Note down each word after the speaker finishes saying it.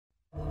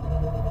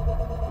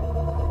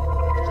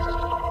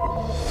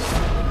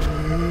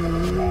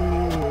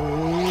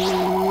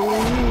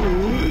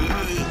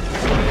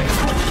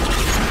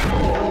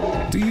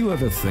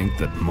ever think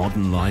that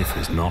modern life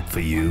is not for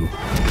you?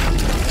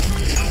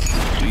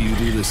 Do you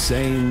do the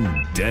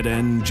same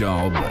dead-end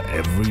job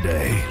every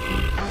day?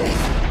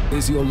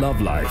 Is your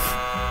love life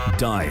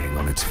dying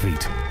on its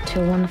feet?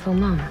 To a wonderful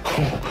mum.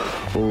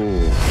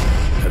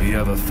 Have you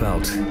ever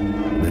felt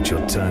that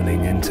you're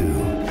turning into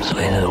It's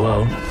the end of the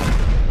world.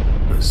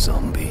 a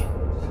zombie?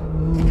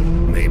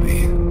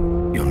 Maybe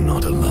you're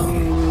not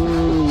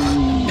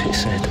alone.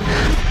 Piss it.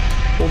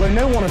 Although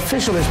no one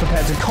official is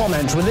prepared to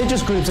comment,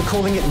 religious groups are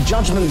calling it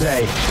Judgment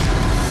Day.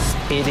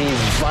 It is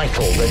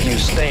vital that you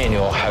stay in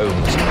your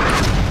homes.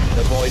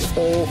 Avoid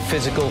all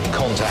physical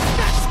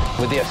contact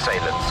with the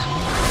assailants.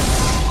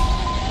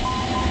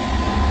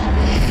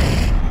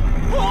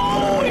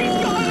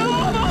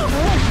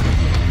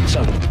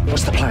 So,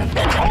 what's the plan?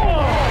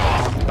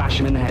 Bash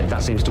him in the head,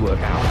 that seems to work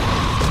out.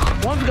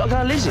 Why have we got to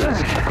go Lizzie?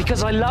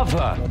 Because I love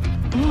her.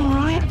 All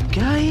right,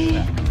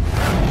 gay.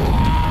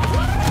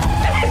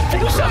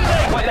 Do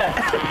something! Wait there.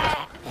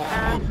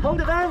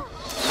 Hold it there.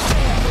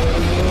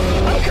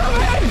 I'm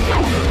coming!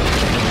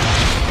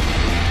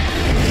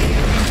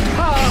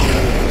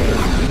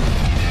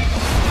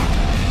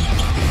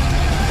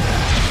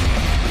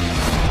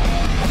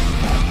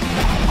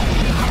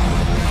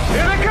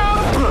 Here they come!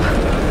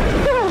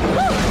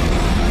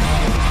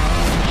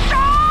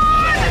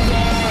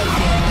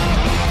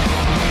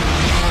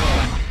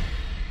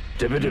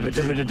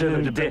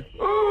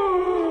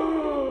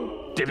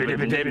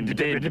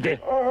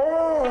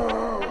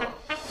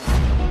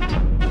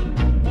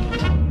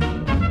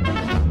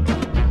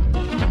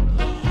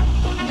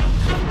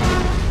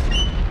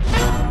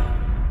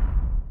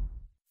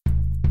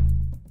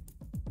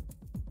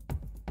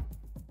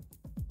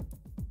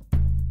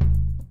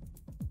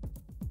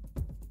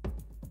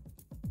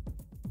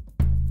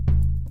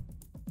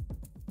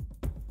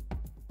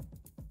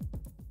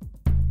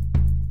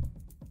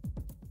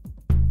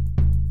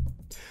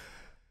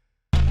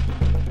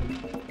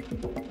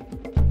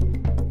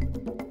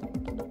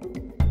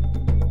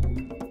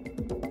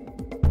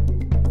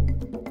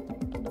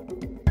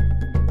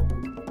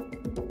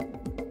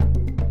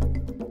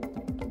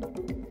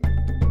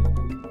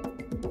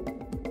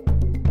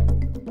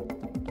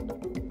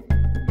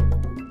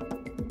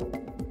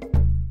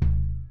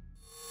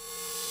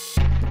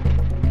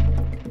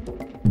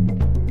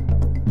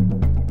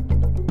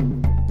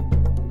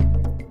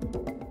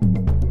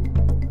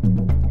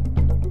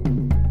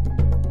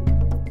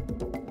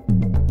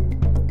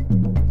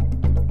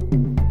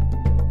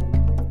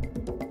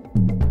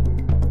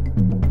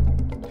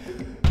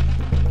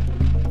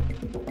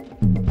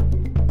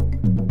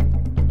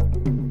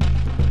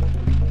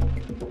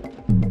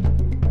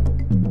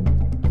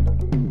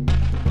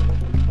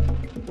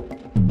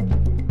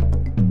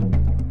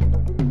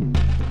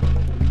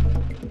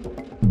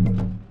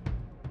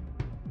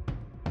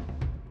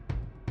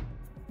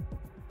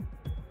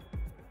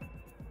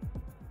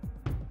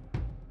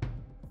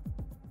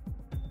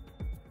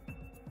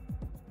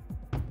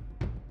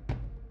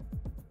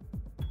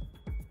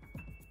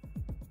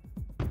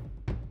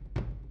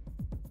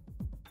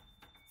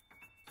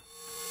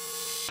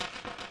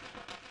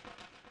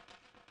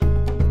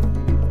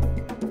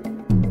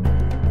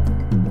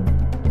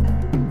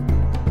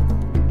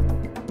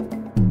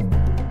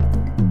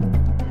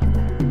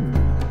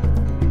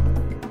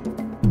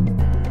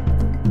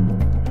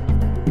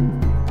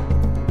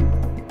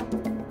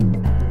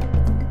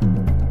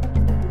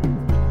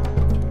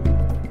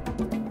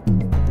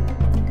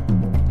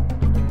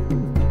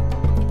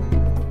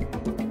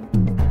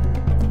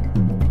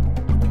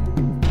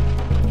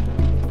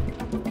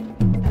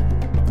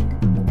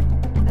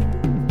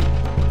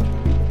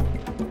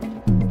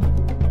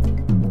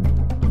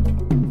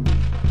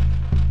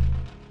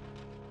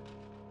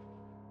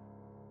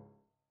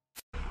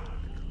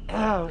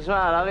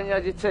 Right, haven't you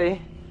had your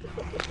tea?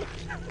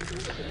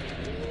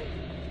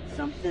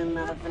 Something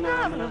of a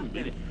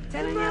phenomenon,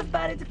 telling your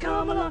body to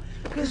come along,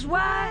 'cause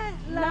white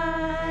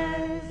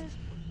lines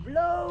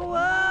blow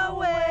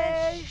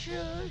away,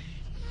 shush.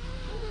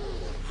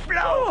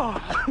 Blow!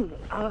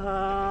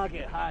 I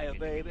get higher,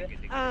 baby.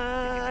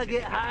 I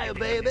get higher,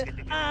 baby.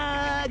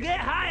 I get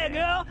higher,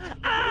 girl.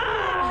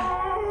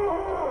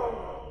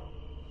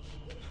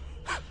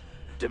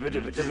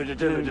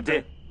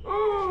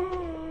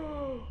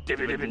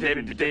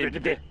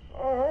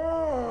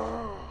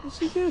 What's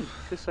he do?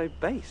 Just say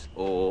bass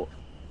or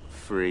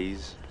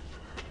freeze.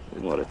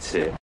 What a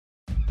tip.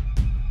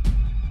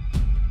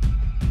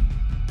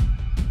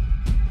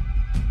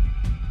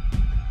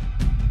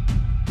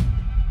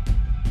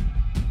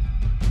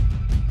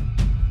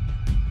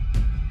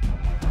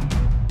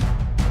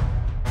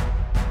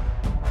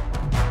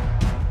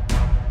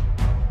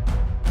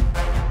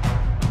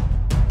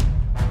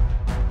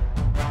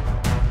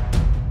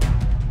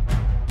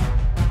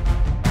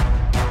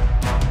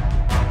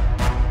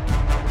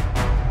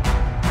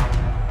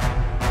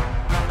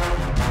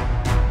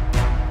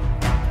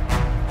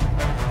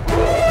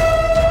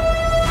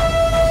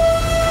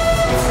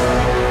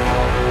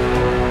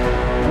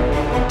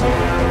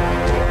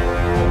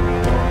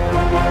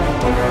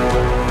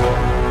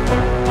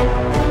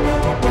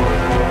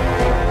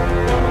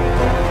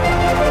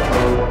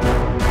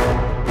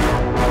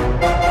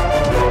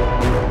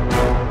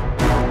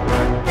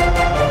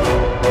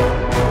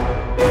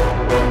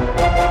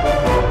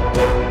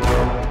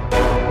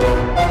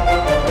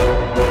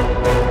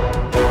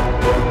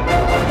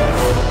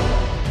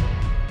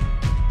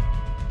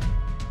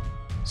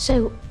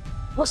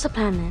 What's the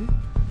plan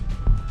then?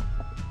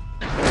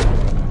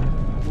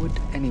 Would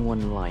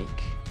anyone like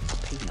a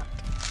peanut?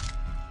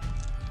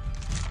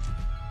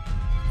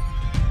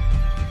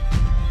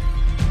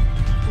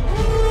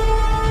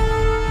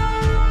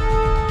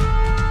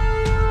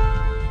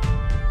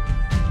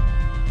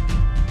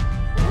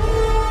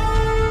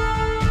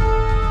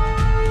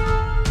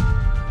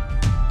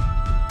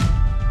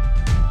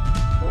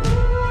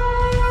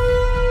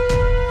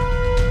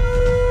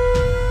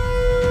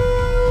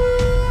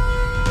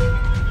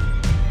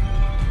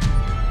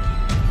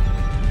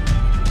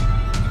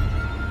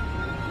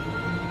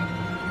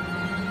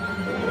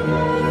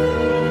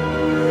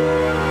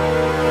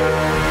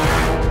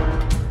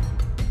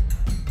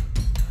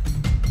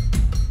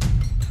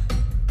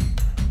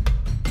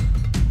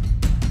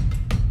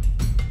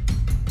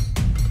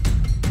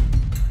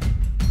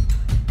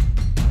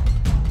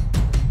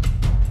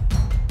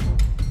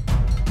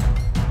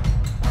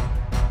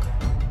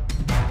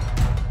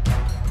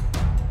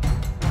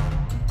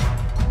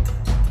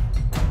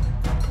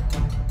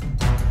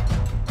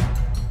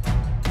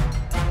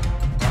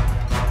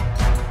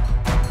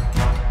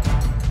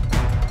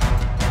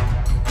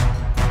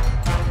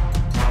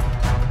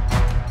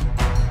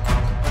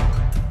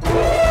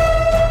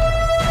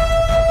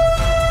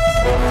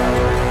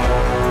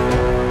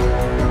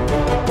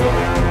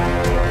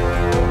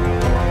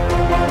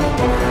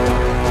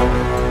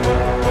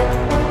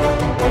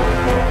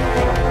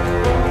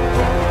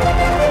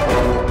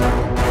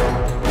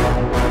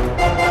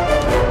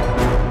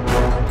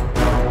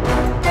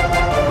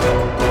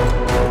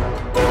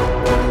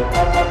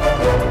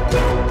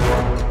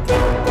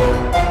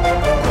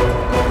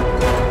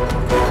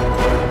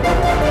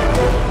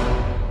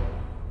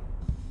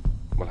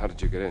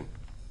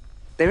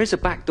 There is a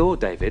back door,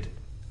 David.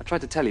 I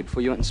tried to tell you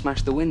before you went and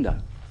smashed the window.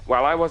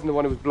 Well, I wasn't the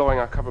one who was blowing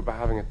our cover by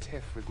having a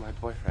tiff with my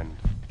boyfriend.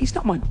 He's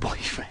not my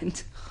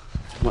boyfriend.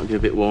 Might be a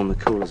bit warm, the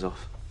cooler's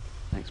off.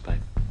 Thanks, babe.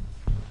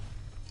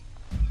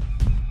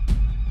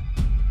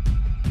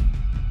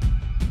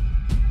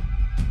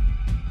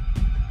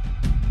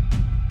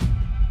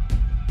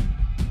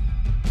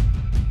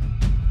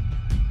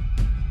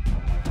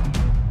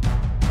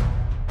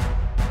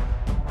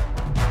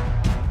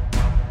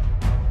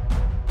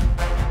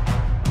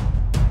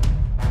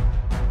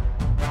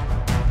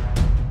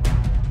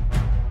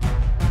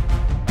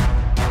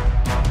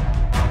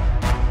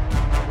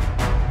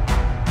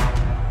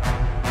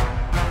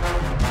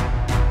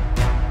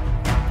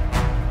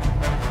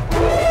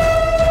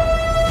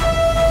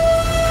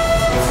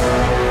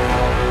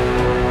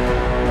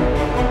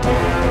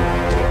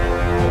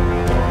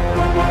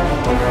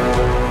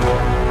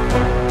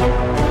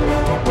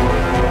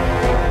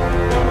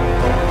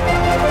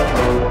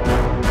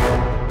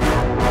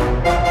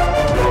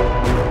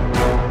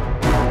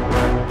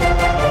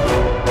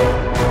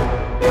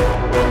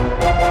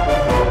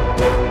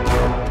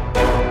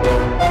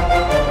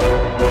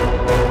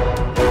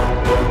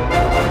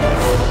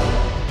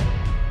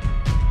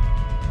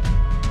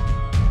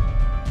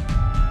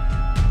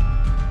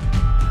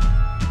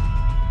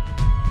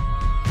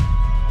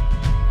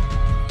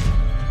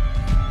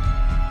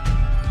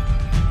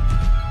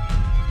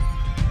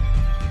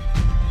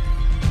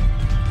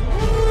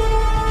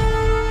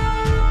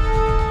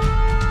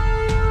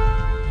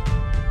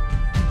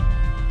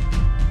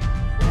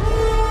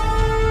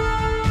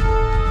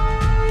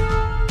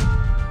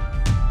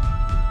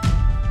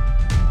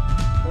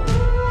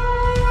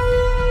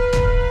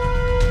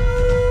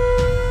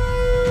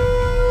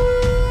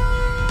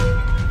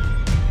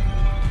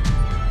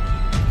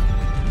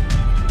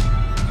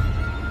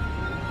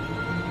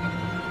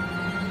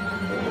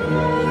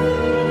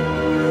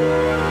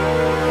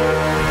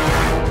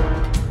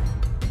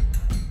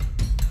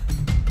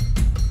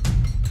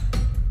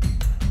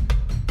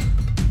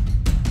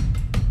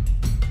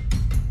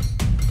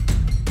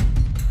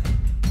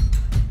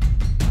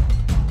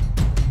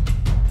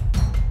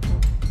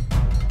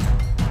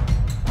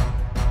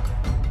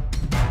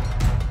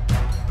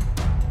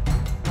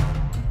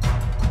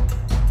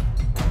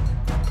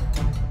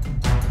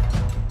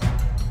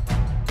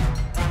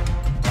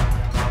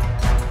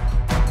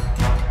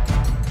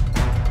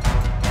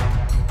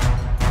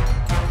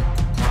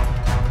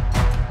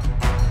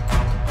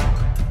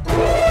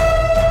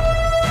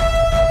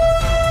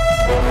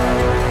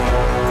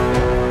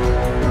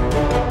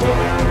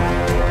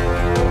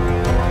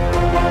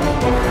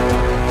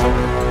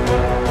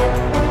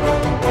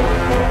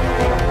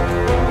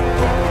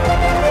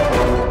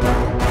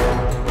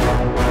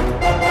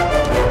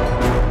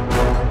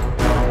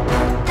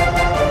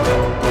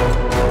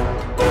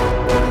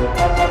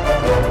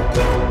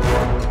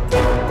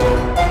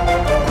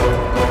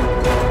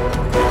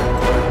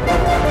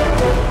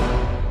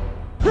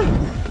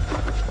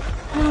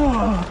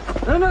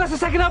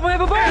 second up I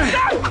ever bought.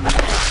 No!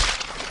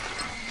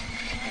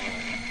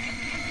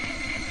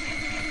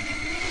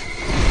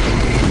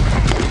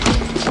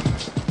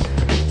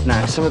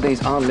 Now, some of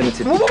these are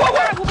limited.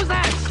 What was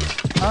that?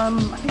 I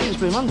think it was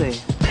Blue Monday.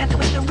 There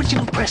was an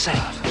original press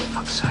out. For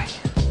fuck's sake.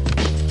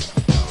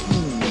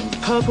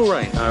 Purple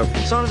Rain. No.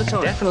 Sign of the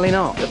Times. Definitely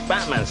not. The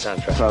Batman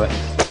soundtrack. Throw it.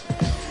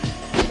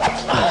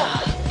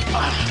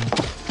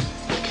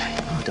 Okay.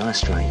 Oh, Dire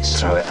Straits.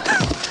 Throw it.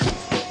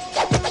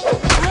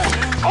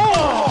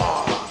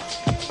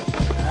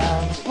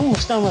 Oh,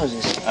 Stone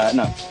Roses.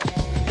 No.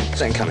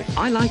 Second Coming.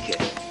 I like it.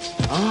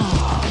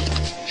 Ah,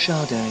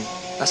 Sade.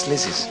 That's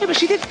Liz's. Yeah, but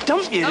she did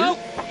dump you. Oh!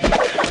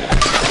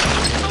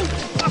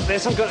 Up there,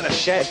 some guy in a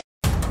shed.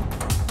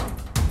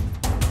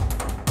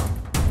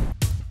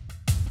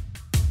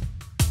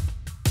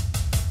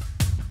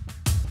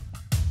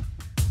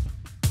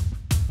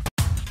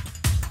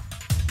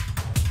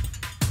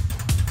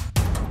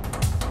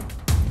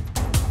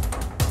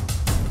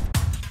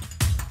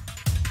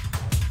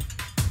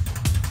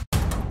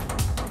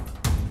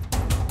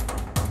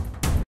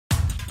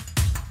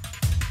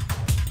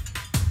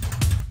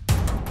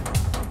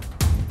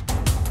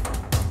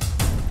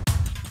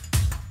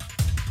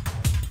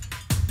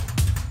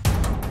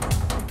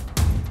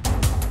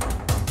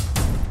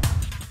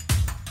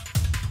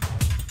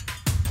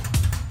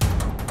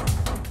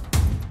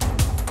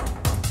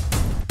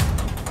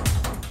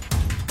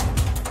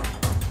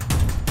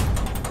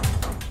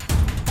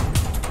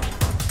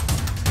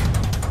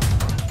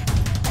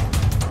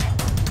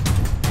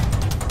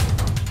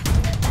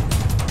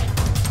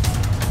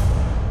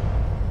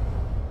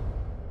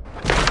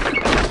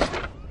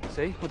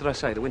 See? What did I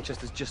say? The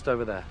Winchester's just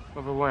over there.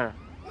 Over where?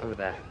 Over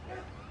there.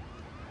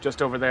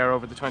 Just over there,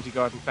 over the 20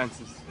 garden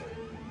fences.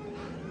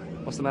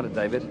 What's the matter,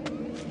 David?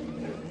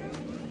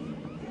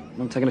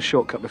 I'm taking a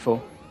shortcut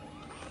before.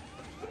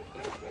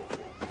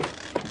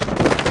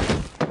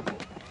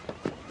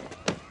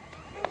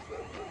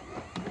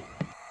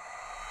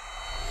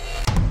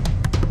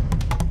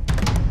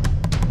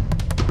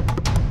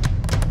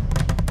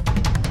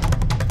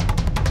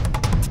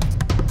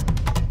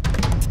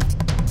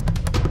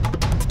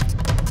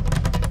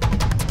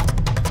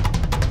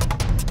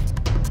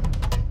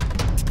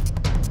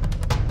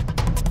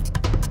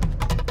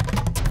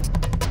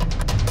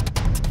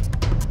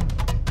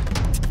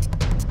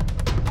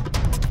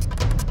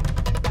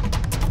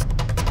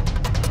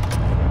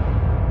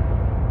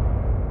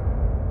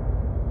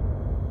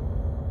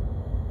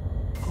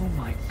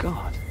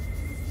 God.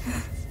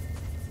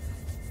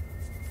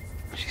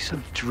 She's so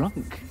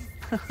drunk.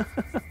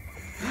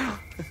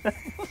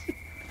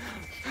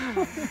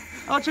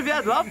 Aren't you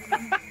had, love?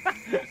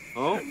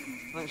 Oh,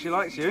 thinks she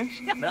likes you.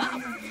 Shut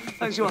up.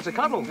 Thinks she wants a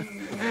cuddle.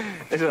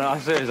 Listen, I'm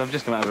serious, I've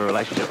just come out of a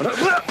relationship.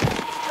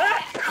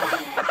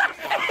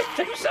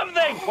 Do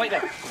something! Wait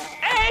there.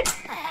 Ed!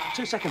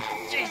 2 seconds.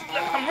 Jeez,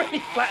 look, I'm really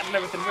flat and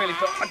everything, really,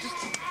 but I just...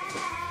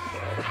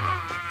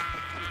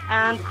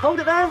 And hold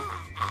it there.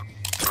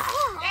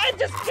 Ed,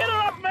 just get her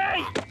off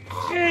me!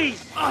 Jeez!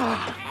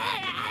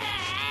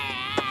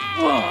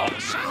 Whoa,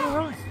 what's up with her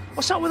eye?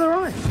 What's up with her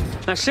eye?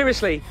 Now,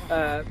 seriously,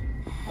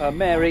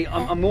 Mary,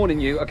 I'm warning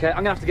you, okay?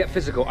 I'm gonna have to get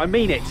physical. I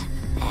mean it.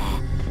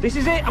 This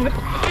is it. I'm gonna...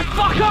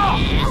 Fuck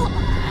off!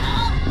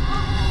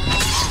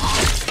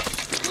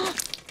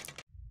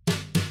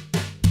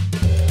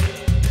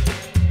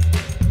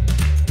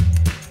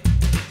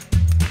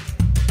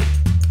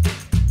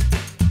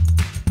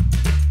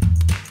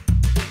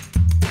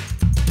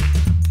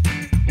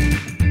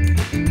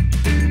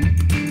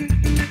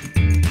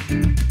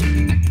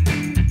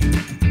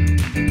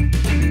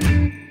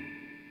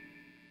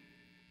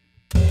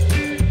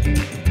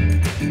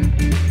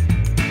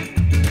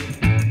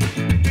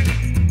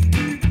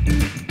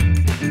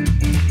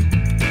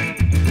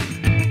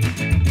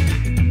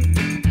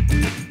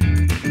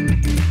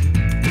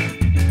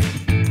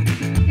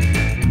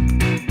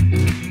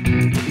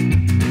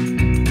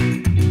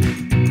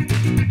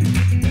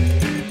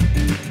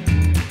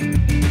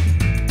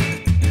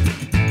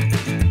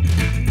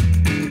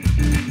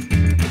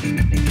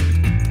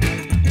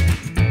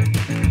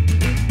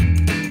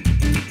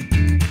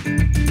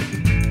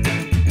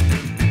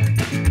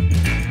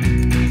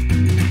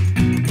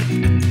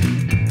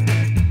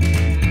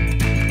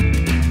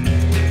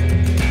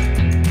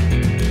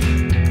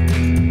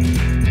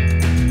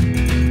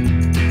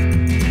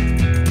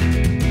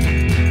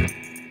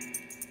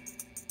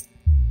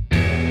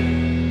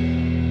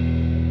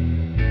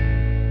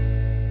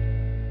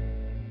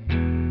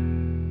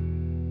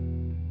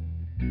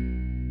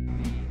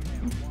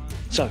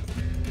 So,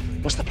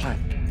 what's the plan?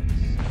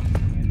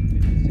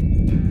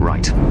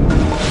 Right.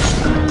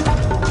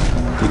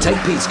 We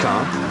take Pete's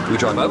car, we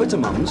drive over to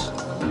Mum's,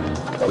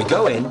 we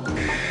go in,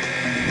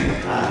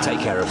 take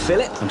care of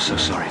Philip. I'm so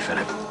sorry,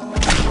 Philip.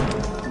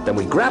 Then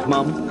we grab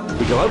Mum,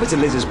 we go over to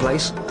Liz's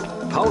place,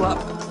 hole up,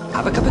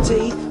 have a cup of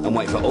tea, and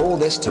wait for all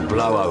this to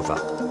blow over.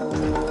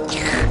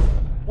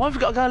 Why have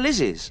we got to go to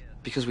Liz's?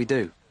 Because we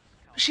do.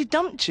 She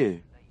dumped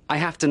you. I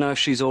have to know if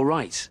she's all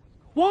right.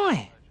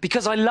 Why?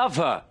 Because I love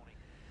her.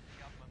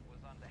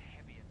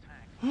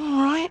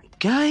 All right,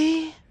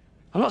 gay.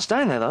 I'm not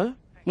staying there, though.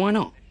 Why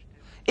not?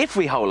 If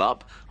we hole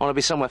up, I want to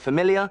be somewhere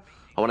familiar,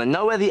 I want to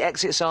know where the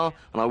exits are,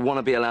 and I want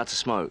to be allowed to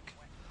smoke.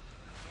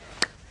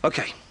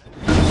 Okay.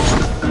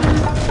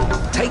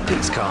 Take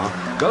Pete's car,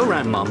 go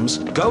round Mum's,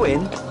 go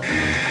in,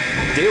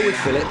 deal with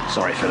Philip.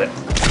 Sorry, Philip.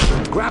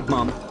 Grab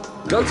Mum,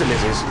 go to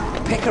Liz's,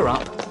 pick her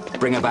up,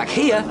 bring her back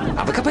here,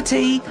 have a cup of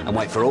tea, and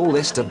wait for all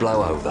this to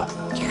blow over.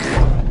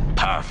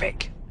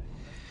 Perfect.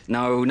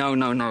 No,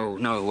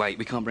 wait,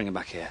 we can't bring her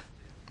back here.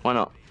 Why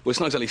not? Well, it's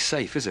not exactly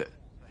safe, is it?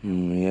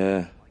 Yeah.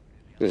 Look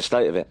at the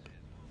state of it.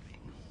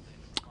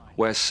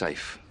 Where's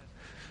safe?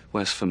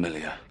 Where's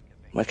familiar?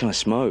 Where can I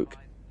smoke?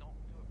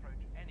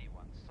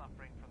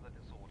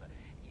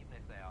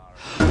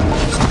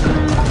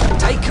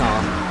 Take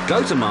car,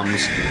 go to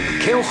Mum's,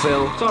 kill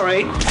Phil,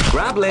 Sorry.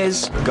 grab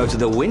Liz, go to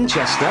the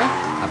Winchester,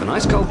 have a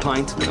nice cold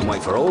pint, and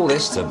wait for all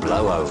this to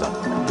blow over.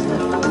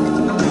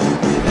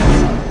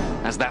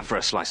 How's that for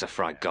a slice of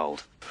fried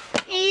gold?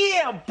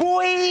 Yeah,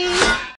 boy!